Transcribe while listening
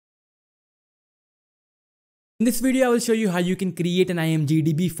In this video, I will show you how you can create an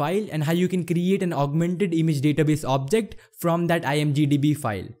IMGDB file and how you can create an augmented image database object from that IMGDB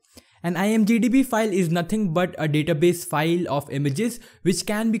file. An IMGDB file is nothing but a database file of images which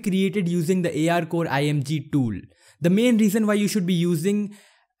can be created using the ARCore IMG tool. The main reason why you should be using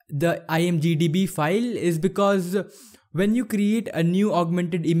the IMGDB file is because when you create a new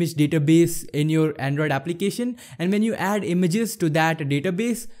augmented image database in your Android application and when you add images to that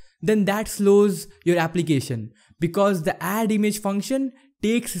database, then that slows your application because the add image function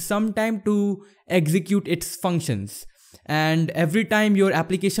takes some time to execute its functions. And every time your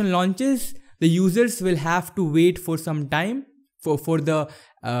application launches, the users will have to wait for some time for the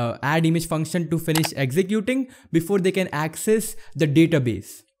add image function to finish executing before they can access the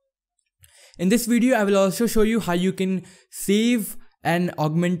database. In this video, I will also show you how you can save an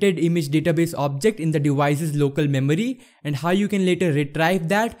augmented image database object in the device's local memory and how you can later retrieve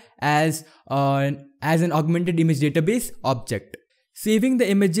that as an augmented image database object. Saving the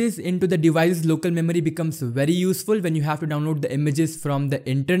images into the device's local memory becomes very useful when you have to download the images from the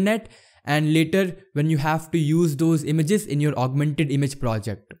internet and later when you have to use those images in your augmented image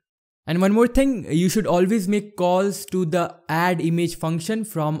project. And one more thing, you should always make calls to the add image function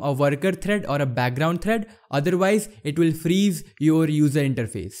from a worker thread or a background thread, otherwise it will freeze your user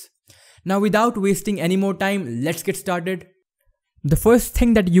interface. Now without wasting any more time, let's get started. The first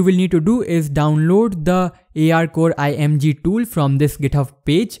thing that you will need to do is download the ARCore IMG tool from this GitHub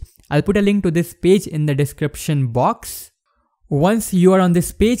page. I'll put a link to this page in the description box. Once you are on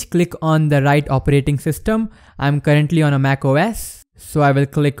this page, click on the right operating system. I'm currently on a Mac OS. So I will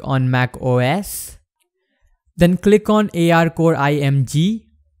click on Mac OS. Then click on ARCore IMG.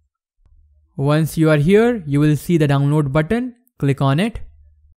 Once you are here, you will see the download button. Click on it.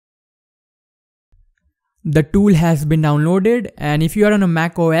 The tool has been downloaded, and if you are on a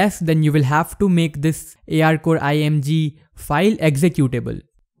Mac OS, then you will have to make this ARCore IMG file executable.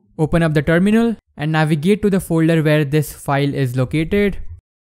 Open up the terminal and navigate to the folder where this file is located.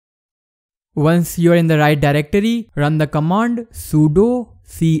 Once you are in the right directory, run the command sudo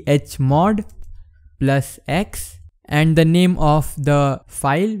chmod +x and the name of the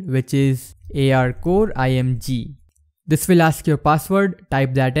file, which is ARCore IMG. This will ask your password,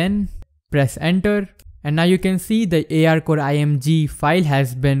 type that in, press enter, and now you can see the ARCore IMG file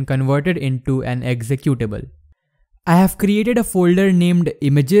has been converted into an executable. I have created a folder named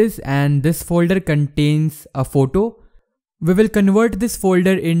images and this folder contains a photo. We will convert this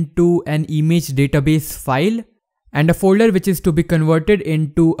folder into an image database file, and a folder which is to be converted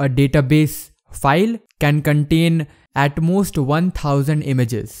into a database file can contain at most 1000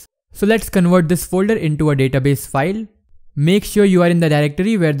 images. So let's convert this folder into a database file. Make sure you are in the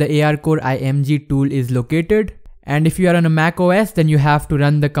directory where the ARCore IMG tool is located, and if you are on a Mac OS, then you have to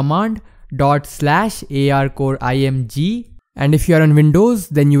run the command /ARCore IMG. And if you are on Windows,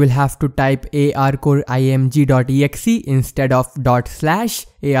 then you will have to type arcoreimg.exe instead of /ARCore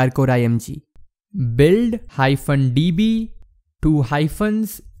IMG. Build -db 2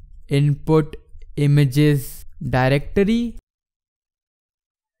 hyphens input images directory.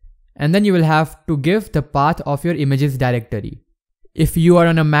 And then you will have to give the path of your images directory. If you are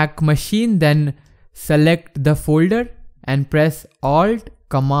on a Mac machine, then select the folder and press Alt,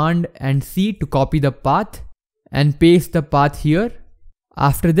 Command and C to copy the path and paste the path here.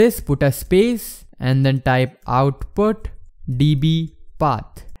 After this, put a space and then type output db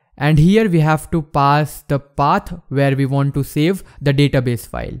path. And here we have to pass the path where we want to save the database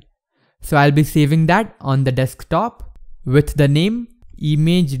file. So I'll be saving that on the desktop with the name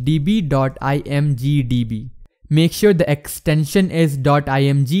imagedb.imgdb. Make sure the extension is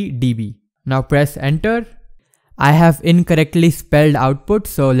 .imgdb. Now press enter. I have incorrectly spelled output,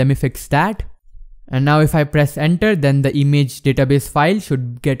 so let me fix that. And now if I press enter, then the image database file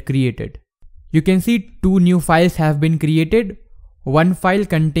should get created. You can see 2 new files have been created. One file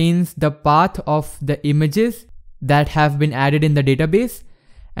contains the path of the images that have been added in the database,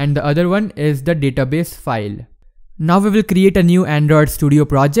 and the other one is the database file. Now we will create a new Android Studio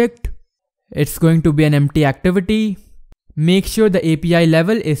project. It's going to be an empty activity. Make sure the API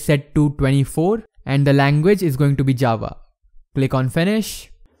level is set to 24 and the language is going to be Java. Click on finish.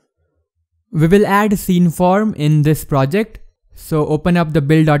 We will add Sceneform in this project. So open up the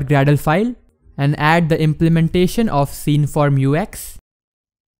build.gradle file and add the implementation of Sceneform UX.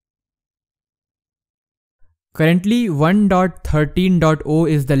 Currently 1.13.0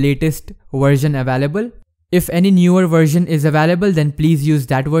 is the latest version available. If any newer version is available, then please use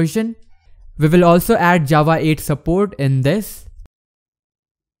that version. We will also add Java 8 support in this.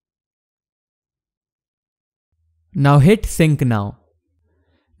 Now hit sync now.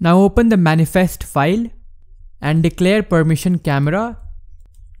 Now open the manifest file and declare permission camera,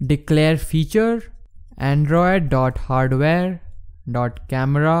 declare feature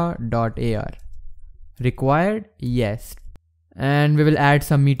android.hardware.camera.ar. Required? Yes. And we will add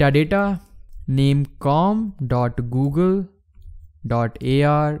some metadata, name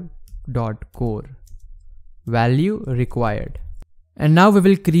com.google.ar.core, value required. And now we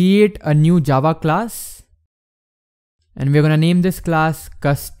will create a new Java class, and we're going to name this class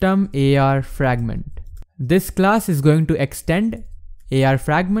custom AR fragment. This class is going to extend AR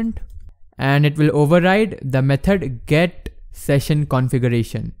fragment, and it will override the method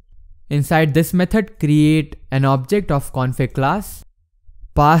getSessionConfiguration. Inside this method, create an object of config class,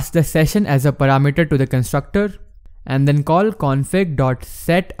 pass the session as a parameter to the constructor, and then call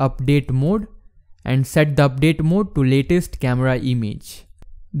config.setUpdateMode and set the update mode to latest camera image.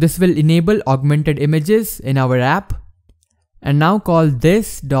 This will enable augmented images in our app. And now call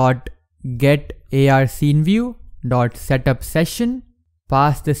this.getARSceneView.setUpSession,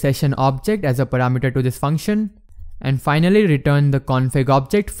 pass the session object as a parameter to this function, and finally return the config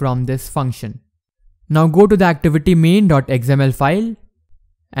object from this function. Now go to the activity main.xml file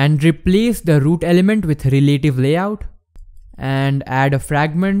and replace the root element with relative layout, and add a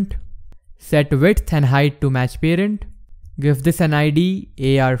fragment, set width and height to match parent, give this an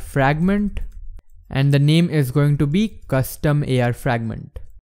ID AR fragment, and the name is going to be custom AR fragment.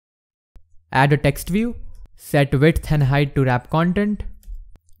 Add a text view, set width and height to wrap content,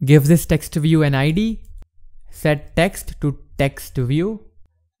 give this text view an ID, set text to text view.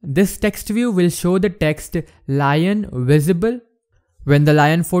 This text view will show the text lion visible when the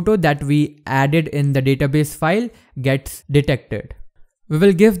lion photo that we added in the database file gets detected. We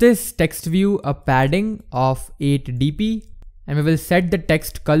will give this text view a padding of 8 dp, and we will set the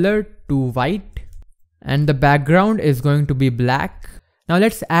text color to white, and the background is going to be black. Now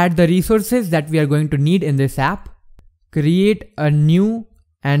let's add the resources that we are going to need in this app. Create a new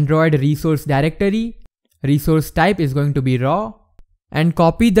Android resource directory. Resource type is going to be raw, and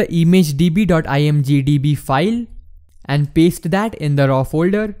copy the imagedb.imgdb file and paste that in the raw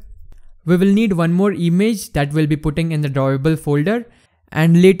folder. We will need one more image that we'll be putting in the drawable folder,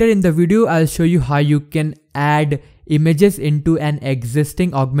 and later in the video I'll show you how you can add images into an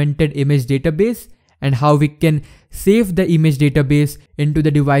existing augmented image database and how we can save the image database into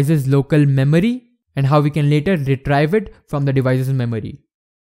the device's local memory and how we can later retrieve it from the device's memory.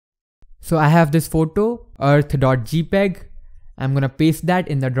 So I have this photo, earth.jpg. I'm gonna paste that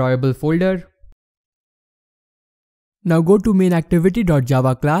in the drawable folder. Now go to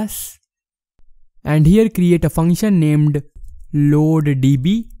mainActivity.java class, and here create a function named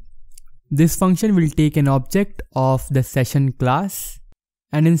loadDB. This function will take an object of the session class,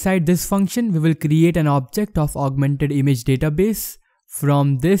 and inside this function we will create an object of augmented image database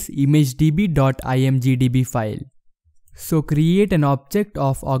from this imagedb.imgdb file. So create an object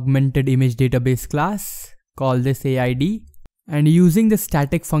of augmented image database class, call this AID, and using the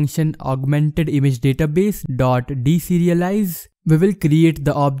static function augmented image database.deserialize, we will create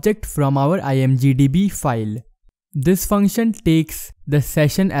the object from our imgdb file. This function takes the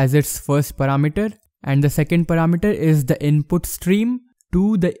session as its first parameter, and the second parameter is the input stream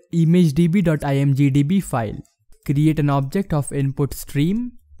to the imagedb.imgdb file. Create an object of input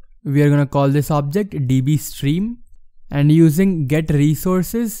stream. We are going to call this object dbstream, and using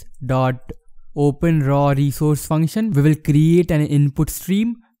getResources.openRawResource function, we will create an input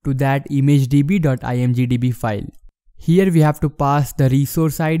stream to that imagedb.imgdb file. Here we have to pass the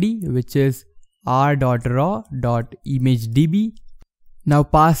resource ID, which is r.raw.imagedb. Now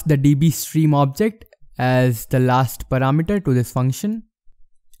pass the dbstream object as the last parameter to this function.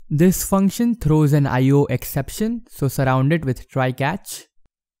 This function throws an IO exception, so surround it with try catch.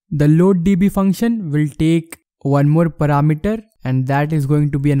 The loadDB function will take one more parameter, and that is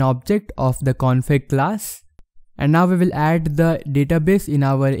going to be an object of the config class. And now we will add the database in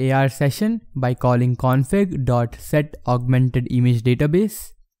our AR session by calling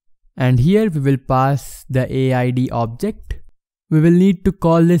config.setAugmentedImageDatabase. And here we will pass the AID object. We will need to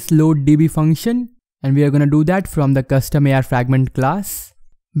call this loadDB function, and we are going to do that from the custom AR fragment class.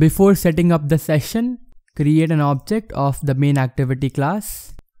 Before setting up the session, create an object of the main activity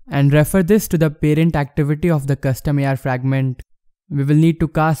class and refer this to the parent activity of the custom AR fragment. We will need to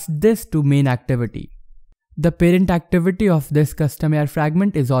cast this to main activity. The parent activity of this custom AR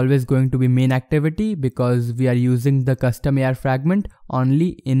fragment is always going to be main activity because we are using the custom AR fragment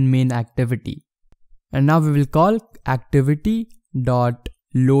only in main activity. And now we will call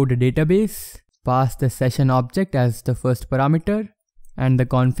activity.loadDatabase, pass the session object as the first parameter and the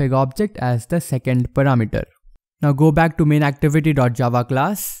config object as the second parameter. Now go back to mainActivity.java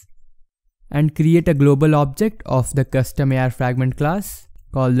class and create a global object of the custom AR fragment class.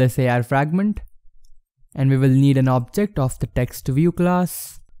 Call this AR fragment, and we will need an object of the text view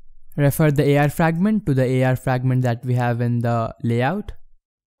class. Refer the AR fragment to the AR fragment that we have in the layout.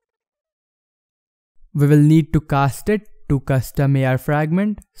 We will need to cast it to custom AR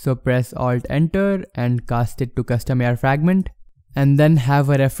fragment, so press Alt Enter and cast it to custom AR fragment, and then have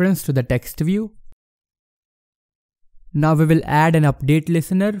a reference to the text view. Now we will add an update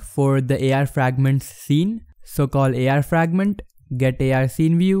listener for the AR fragments scene, so call AR fragment, get AR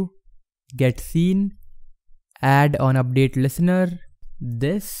scene view, get scene, add on update listener,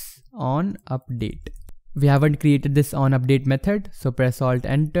 this on update. We haven't created this on update method, so press Alt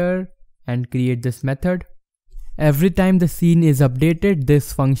Enter and create this method. Every time the scene is updated,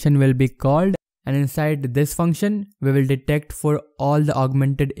 this function will be called, and inside this function we will detect for all the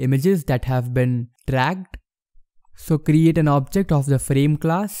augmented images that have been tracked. So create an object of the frame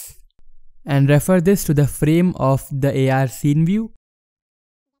class and refer this to the frame of the AR scene view.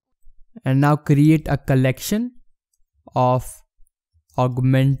 And now create a collection of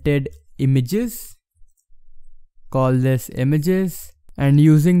augmented images. Call this images, and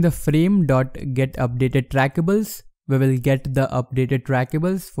using the frame.getUpdated trackables, we will get the updated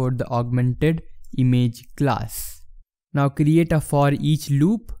trackables for the augmented image class. Now create a for each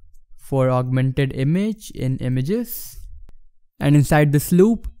loop for augmented image in images, and inside this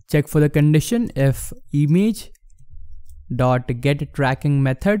loop check for the condition if image.getTracking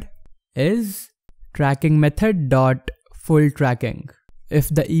method is tracking method.fullTracking. If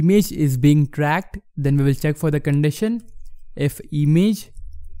the image is being tracked, then we will check for the condition if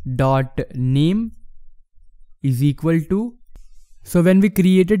image.name is equal to. So when we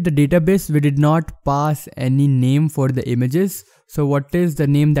created the database, we did not pass any name for the images. So what is the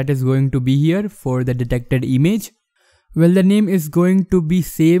name that is going to be here for the detected image? Well, the name is going to be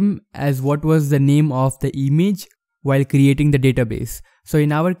same as what was the name of the image while creating the database. So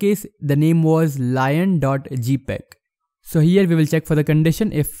in our case, the name was lion.jpg. So here we will check for the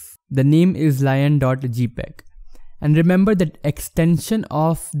condition if the name is lion.jpg. And remember that extension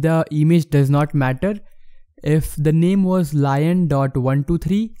of the image does not matter. If the name was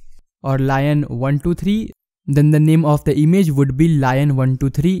lion.123 or lion123, then the name of the image would be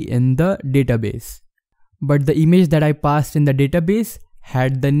lion123 in the database. But the image that I passed in the database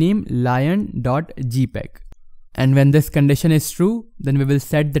had the name lion.jpg. And when this condition is true, then we will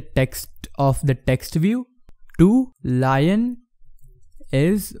set the text of the text view to lion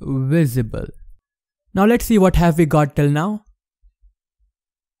is visible. Now let's see what have we got till now.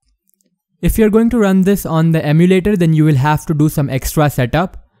 If you're going to run this on the emulator, then you will have to do some extra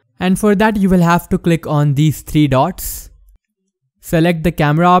setup. And for that you will have to click on these three dots, select the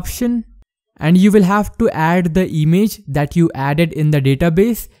camera option, and you will have to add the image that you added in the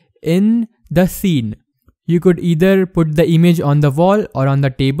database in the scene. You could either put the image on the wall or on the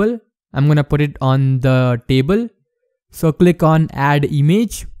table. I'm gonna put it on the table. So click on add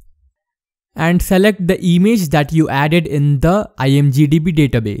image and select the image that you added in the IMGDB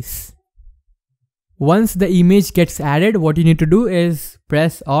database. Once the image gets added, what you need to do is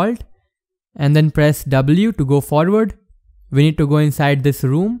press Alt and then press W to go forward. We need to go inside this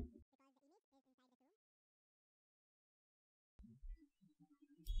room.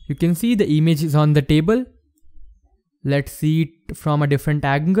 You can see the image is on the table. Let's see it from a different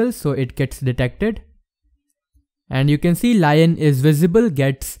angle so it gets detected. And you can see lion is visible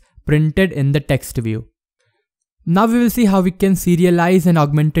gets printed in the text view. Now we will see how we can serialize an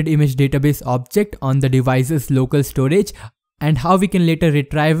augmented image database object on the device's local storage and how we can later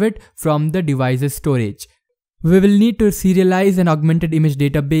retrieve it from the device's storage. We will need to serialize an augmented image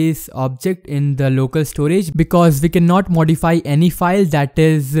database object in the local storage because we cannot modify any file that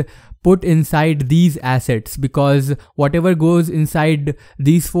is put inside these assets, because whatever goes inside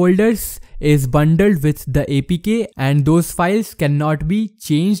these folders is bundled with the APK and those files cannot be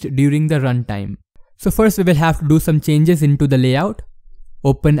changed during the runtime. So first we will have to do some changes into the layout.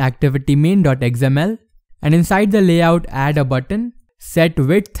 Open activity main.xml and inside the layout add a button, set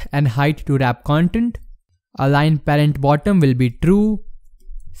width and height to wrap content, align parent bottom will be true,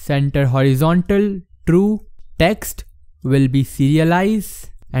 center horizontal true, text will be serialize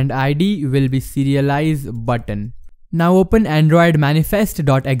and ID will be serialize button. Now open Android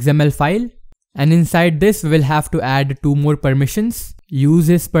manifest.xml file and inside this we will have to add two more permissions. Use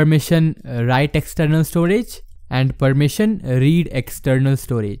is permission write external storage and permission read external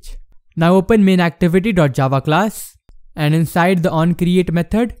storage. Now open mainActivity.java class and inside the onCreate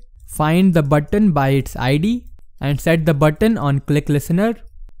method find the button by its ID and set the button on click listener.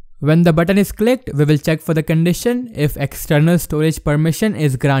 When the button is clicked, we will check for the condition if external storage permission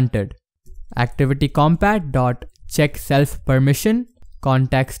is granted. activity_compat.check self permission,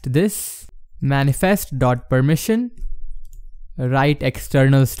 context this, manifest.permission, write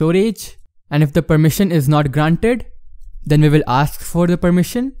external storage, and if the permission is not granted, then we will ask for the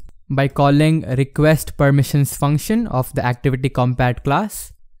permission by calling request permissions function of the activity_compat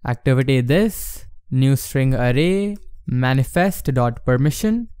class. Activity this, new string array,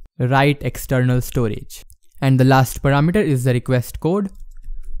 manifest.permission, write external storage. And the last parameter is the request code.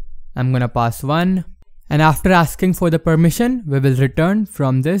 I'm gonna pass 1. And after asking for the permission, we will return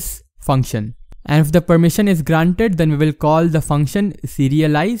from this function. And if the permission is granted, then we will call the function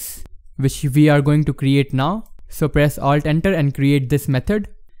serialize, which we are going to create now. So press Alt Enter and create this method.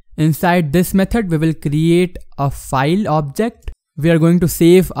 Inside this method, we will create a file object. We are going to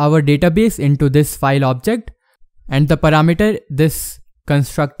save our database into this file object, and the parameter this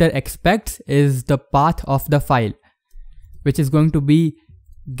constructor expects is the path of the file, which is going to be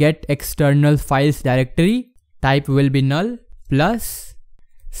get external files directory. Type will be null plus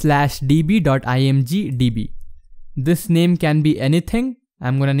 /db.imgdb. This name can be anything.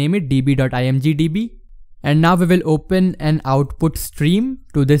 I'm gonna name it db.imgdb. And now we will open an output stream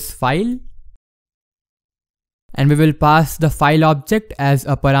to this file, and we will pass the file object as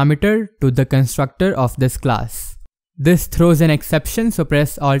a parameter to the constructor of this class. This throws an exception, so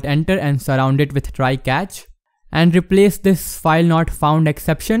press Alt Enter and surround it with try catch, and replace this file not found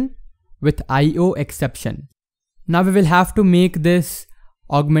exception with IO exception. Now we will have to make this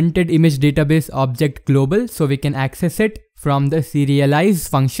augmented image database object global so we can access it from the serialize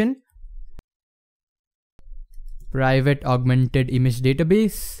function. Private augmented image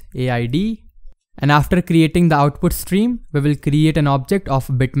database AID, and after creating the output stream, we will create an object of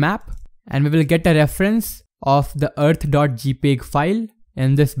bitmap, and we will get a reference of the earth.jpg file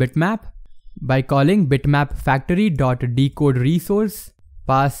in this bitmap by calling bitmap factory.decode resource.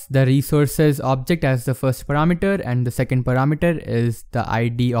 Pass the resources object as the first parameter, and the second parameter is the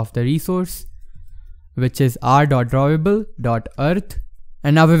ID of the resource, which is r.drawable.earth.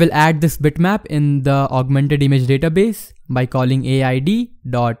 And now we will add this bitmap in the augmented image database by calling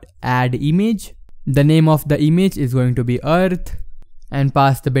aid.addImage. The name of the image is going to be earth, and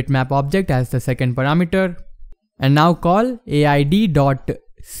pass the bitmap object as the second parameter. And now call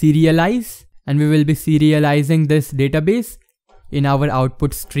aid.serialize, and we will be serializing this database in our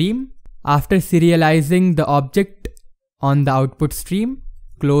output stream. After serializing the object on the output stream,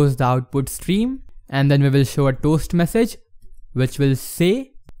 close the output stream, and then we will show a toast message which will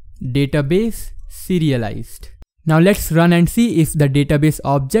say database serialized. Now let's run and see if the database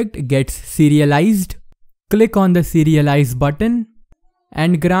object gets serialized. Click on the serialize button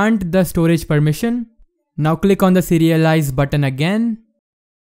and grant the storage permission. Now click on the serialize button again.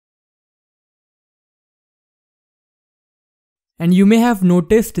 And you may have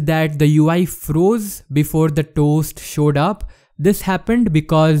noticed that the UI froze before the toast showed up. This happened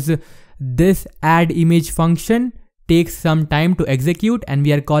because this add image function takes some time to execute, and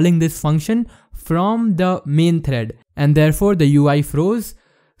we are calling this function from the main thread, and therefore the UI froze.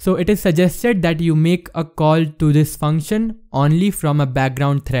 So it is suggested that you make a call to this function only from a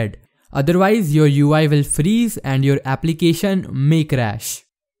background thread. Otherwise your UI will freeze and your application may crash.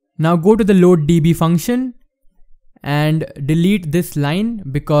 Now go to the loaddb function and delete this line,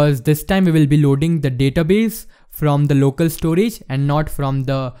 because this time we will be loading the database from the local storage and not from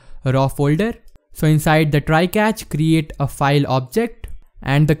the raw folder. So inside the try catch, create a file object,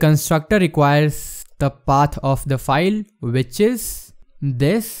 and the constructor requires the path of the file, which is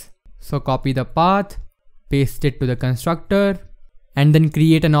this. So copy the path, paste it to the constructor, and then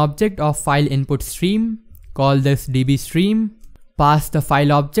create an object of file input stream. Call this dbstream, pass the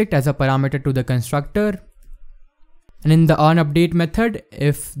file object as a parameter to the constructor. And in the onUpdate method,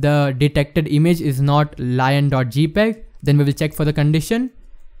 if the detected image is not lion.jpg, then we will check for the condition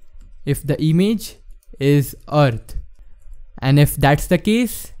if the image is earth. And if that's the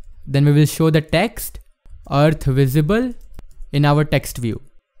case, then we will show the text earth visible in our text view.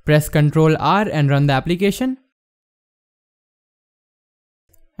 Press Ctrl R and run the application.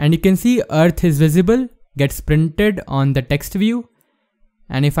 And you can see earth is visible, gets printed on the text view.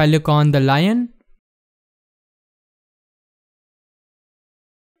 And if I look on the lion,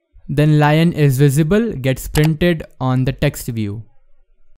 then lion is visible, gets printed on the text view.